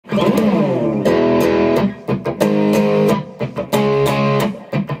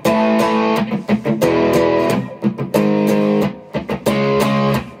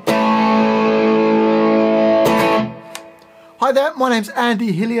my name's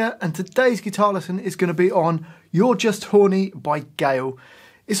Andy Hillier and today's guitar lesson is going to be on You're Just Horny by GAYLE.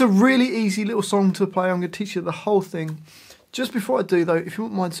 It's a really easy little song to play. I'm going to teach you the whole thing. Just before I do though, if you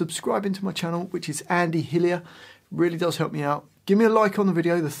wouldn't mind subscribing to my channel, which is Andy Hillier, it really does help me out. Give me a like on the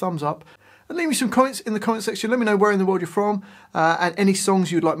video, the thumbs up, and leave me some comments in the comment section. Let me know where in the world you're from and any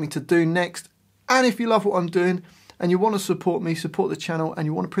songs you'd like me to do next. And if you love what I'm doing and you want to support me, support the channel, and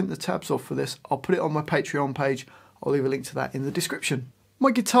you want to print the tabs off for this, I'll put it on my Patreon page. I'll leave a link to that in the description.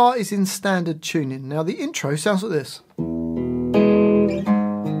 My guitar is in standard tuning. Now the intro sounds like this.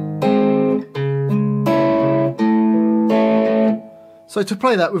 So to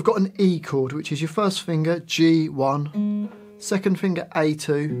play that, we've got an E chord, which is your first finger G1, second finger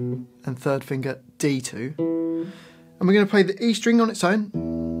A2, and third finger D2. And we're going to play the E string on its own,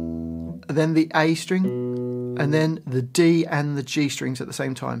 and then the A string, and then the D and the G strings at the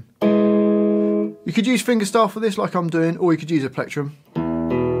same time. You could use fingerstyle for this like I'm doing, or you could use a plectrum. I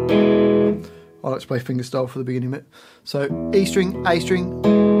like to play fingerstyle for the beginning bit. So E string, A string,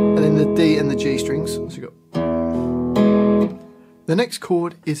 and then the D and the G strings. So you got. The next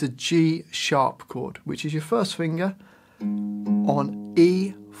chord is a G sharp chord, which is your first finger on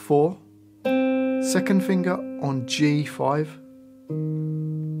E4, second finger on G5,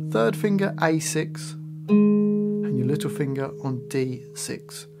 third finger A6, and your little finger on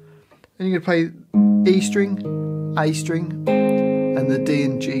D6. And you're going to play E string, A string, and the D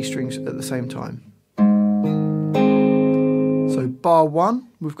and G strings at the same time. So bar 1,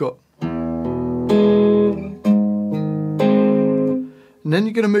 we've got. And then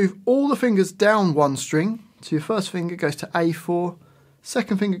you're going to move all the fingers down one string. So your first finger goes to A4,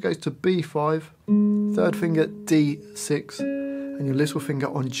 second finger goes to B5, third finger D6, and your little finger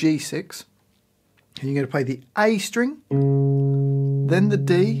on G6. And you're going to play the A string, then the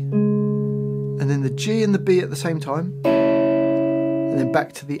D, and then the G and the B at the same time, and then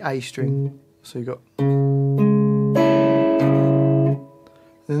back to the A string. So you've got. And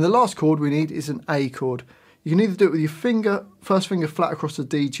then the last chord we need is an A chord. You can either do it with your first finger flat across the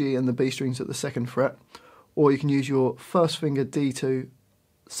D, G and the B strings at the second fret, or you can use your first finger D2,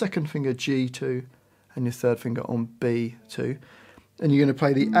 second finger G2, and your third finger on B2. And you're going to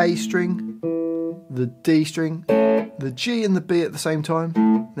play the A string, the D string, the G and the B at the same time,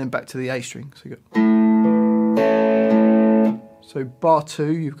 and then back to the A string. So you got. So bar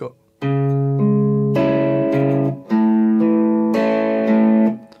 2, you've got.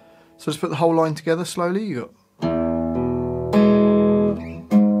 So let's put the whole line together slowly. You got.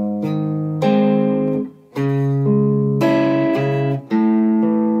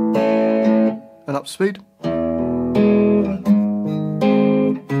 And up speed.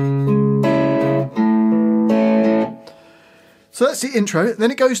 So that's the intro. Then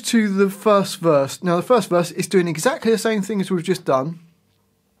it goes to the first verse. Now the first verse is doing exactly the same thing as we've just done.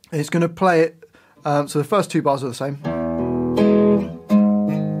 And it's going to play it. So the first two bars are the same.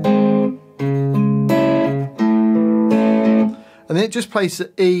 And then it just plays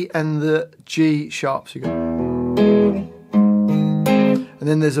the E and the G sharps. You go. And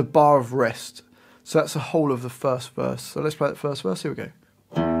then there's a bar of rest. So that's the whole of the first verse. So let's play that first verse. Here we go.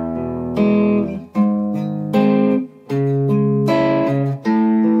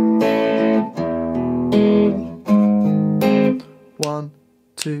 1,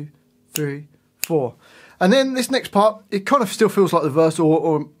 2, 3, 4. And then this next part, it kind of still feels like the verse,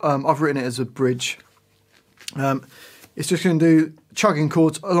 or I've written it as a bridge. It's just going to do chugging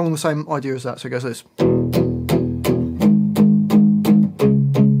chords along the same idea as that. So it goes like this.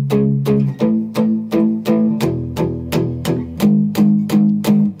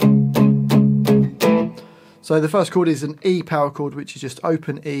 So the first chord is an E power chord, which is just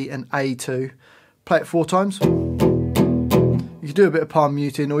open E and A2. Play it 4 times. You could do a bit of palm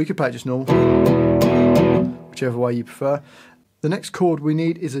muting, or you could play it just normal, whichever way you prefer. The next chord we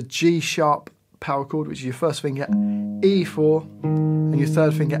need is a G sharp power chord, which is your first finger E4 and your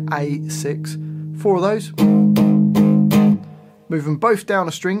third finger A6. 4 of those. Move them both down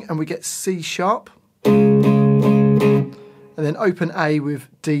a string and we get C sharp. And then open A with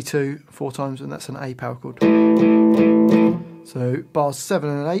D2 4 times, and that's an A power chord. So bars 7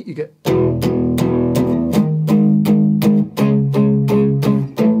 and 8 you get.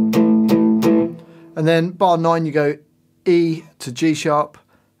 And then bar 9 you go E to G sharp,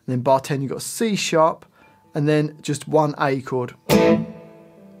 and then bar 10 you got C sharp, and then just one A chord.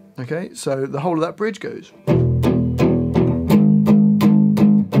 Okay, so the whole of that bridge goes.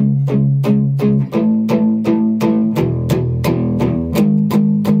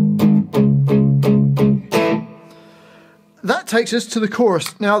 takes us to the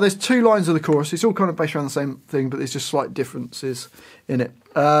chorus. Now, there's 2 lines of the chorus. It's all kind of based around the same thing, but there's just slight differences in it.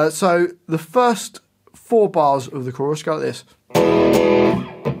 So the first 4 bars of the chorus go like this.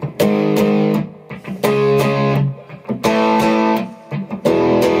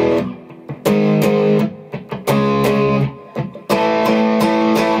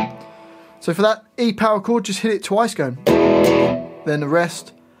 So for that E power chord, just hit it twice, going. Then the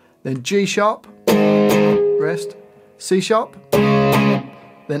rest, then G sharp, rest, C sharp,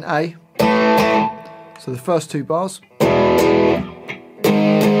 then A. So the first 2 bars.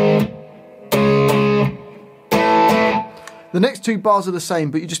 The next 2 bars are the same,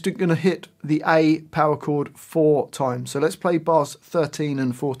 but you're just going to hit the A power chord 4 times. So let's play bars 13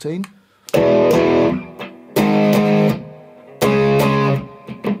 and 14.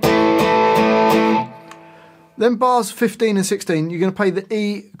 Then bars 15 and 16, you're going to play the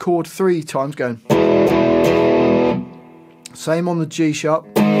E chord 3 times, going. Same on the G sharp.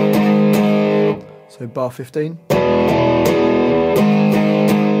 So bar 15.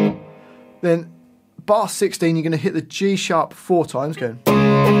 Then bar 16, you're going to hit the G sharp 4 times, going.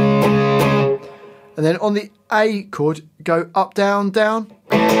 And then on the A chord, go up, down, down,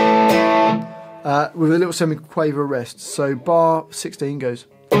 with a little semi-quaver rest. So bar 16 goes.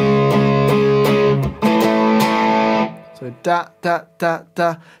 So da da da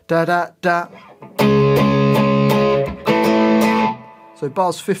da da da da. So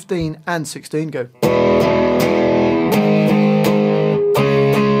bars 15 and 16 go.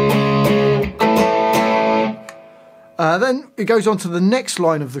 Then it goes on to the next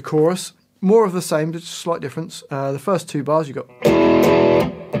line of the chorus. More of the same, just a slight difference. The first 2 bars you got.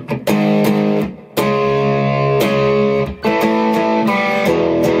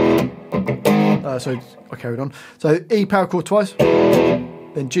 So I carried on. So E power chord twice,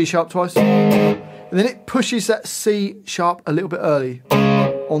 then G sharp twice, and then it pushes that C sharp a little bit early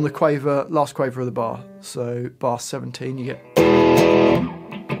on the quaver, last quaver of the bar. So bar 17 you get.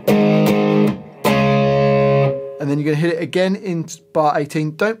 And then you're going to hit it again in bar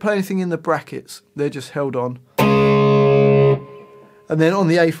 18. Don't play anything in the brackets, they're just held on. And then on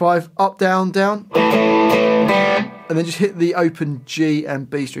the A5, up, down, down. And then just hit the open G and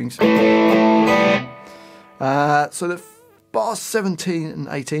B strings. So the bars 17 and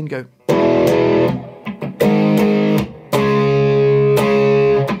 18 go.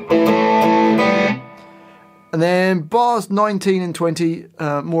 And then bars 19 and 20,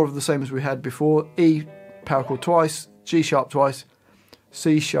 more of the same as we had before. E power chord twice, G sharp twice,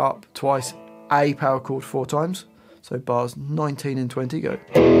 C sharp twice, A power chord 4 times. So bars 19 and 20 go.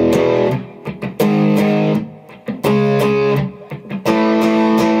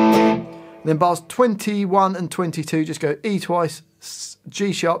 Then bars 21 and 22 just go E twice,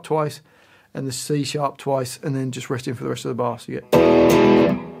 G sharp twice, and the C sharp twice, and then just resting for the rest of the bar. So you get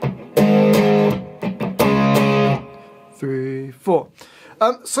 3, 4.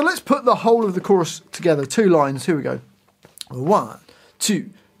 So let's put the whole of the chorus together. 2 lines. Here we go. 1, 2,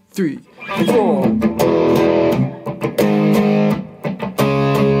 3, 4.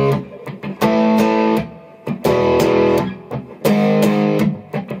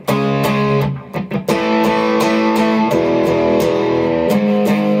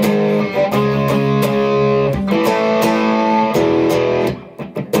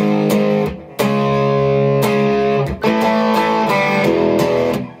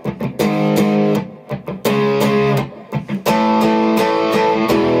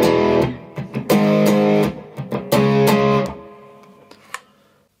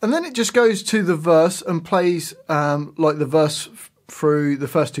 And then it just goes to the verse and plays like the verse through the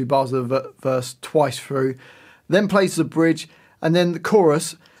first 2 bars of the verse twice through, then plays the bridge and then the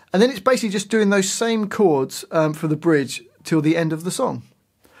chorus, and then it's basically just doing those same chords for the bridge till the end of the song.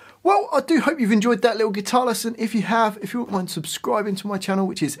 Well, I do hope you've enjoyed that little guitar lesson. If you have, if you wouldn't mind subscribing to my channel,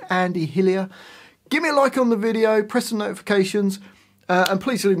 which is Andy Hillier, give me a like on the video, press the notifications, and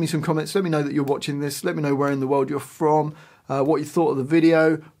please leave me some comments. Let me know that you're watching this. Let me know where in the world you're from. What you thought of the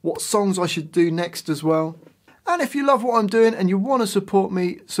video, what songs I should do next as well. And if you love what I'm doing and you want to support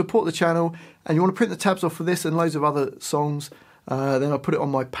me, support the channel, and you want to print the tabs off for this and loads of other songs, then I'll put it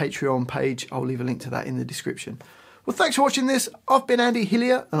on my Patreon page. I'll leave a link to that in the description. Well, thanks for watching this. I've been Andy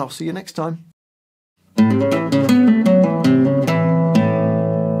Hillier, and I'll see you next time.